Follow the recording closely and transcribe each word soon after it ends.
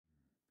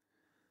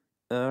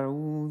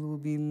أعوذ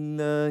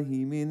بالله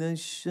من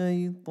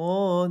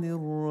الشيطان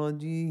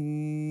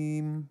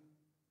الرجيم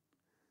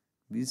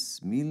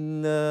بسم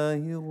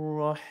الله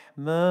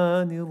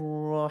الرحمن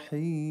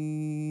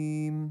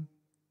الرحيم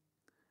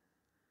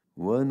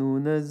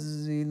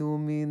وننزل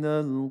من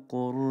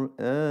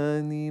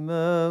القرآن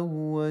ما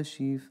هو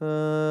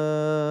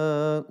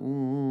شفاء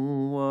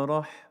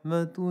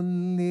ورحمة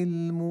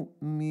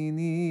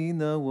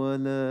للمؤمنين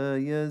ولا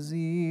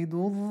يزيد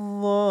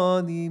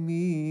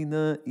الظالمين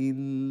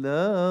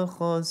إلا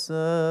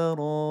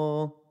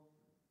خسارا.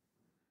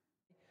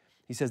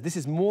 He says this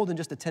is more than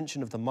just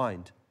attention of the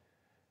mind,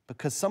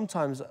 because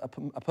sometimes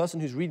a person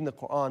who's reading the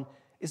Qur'an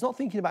is not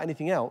thinking about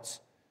anything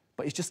else,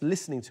 but is just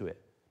listening to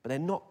it, but they're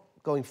not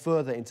going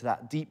further into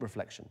that deep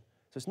reflection.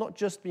 So it's not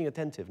just being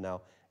attentive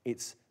now,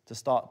 it's to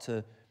start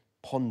to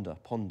ponder.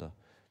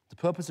 The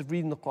purpose of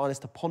reading the Qur'an is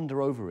to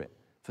ponder over it.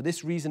 For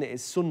this reason, it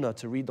is sunnah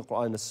to read the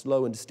Qur'an in a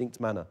slow and distinct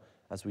manner,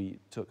 as we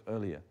took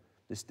earlier.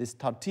 This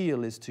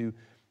tartil is to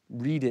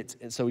read it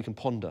so we can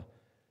ponder.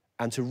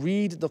 And to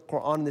read the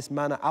Qur'an in this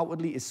manner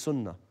outwardly is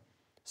sunnah,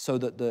 so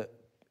that the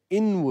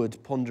inward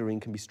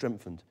pondering can be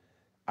strengthened.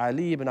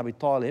 Ali ibn Abi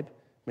Talib,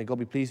 may God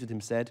be pleased with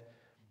him, said,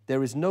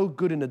 "There is no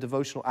good in a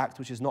devotional act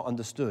which is not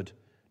understood,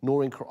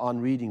 nor in Qur'an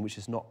reading which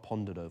is not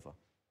pondered over."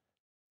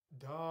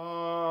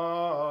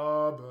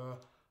 Dabe,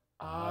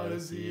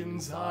 als in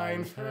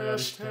sein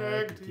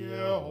Versteck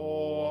dir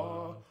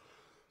Ohr,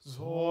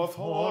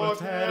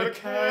 sofort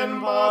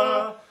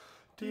erkennbar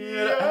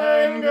dir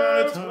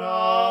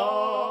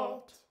eingetragen.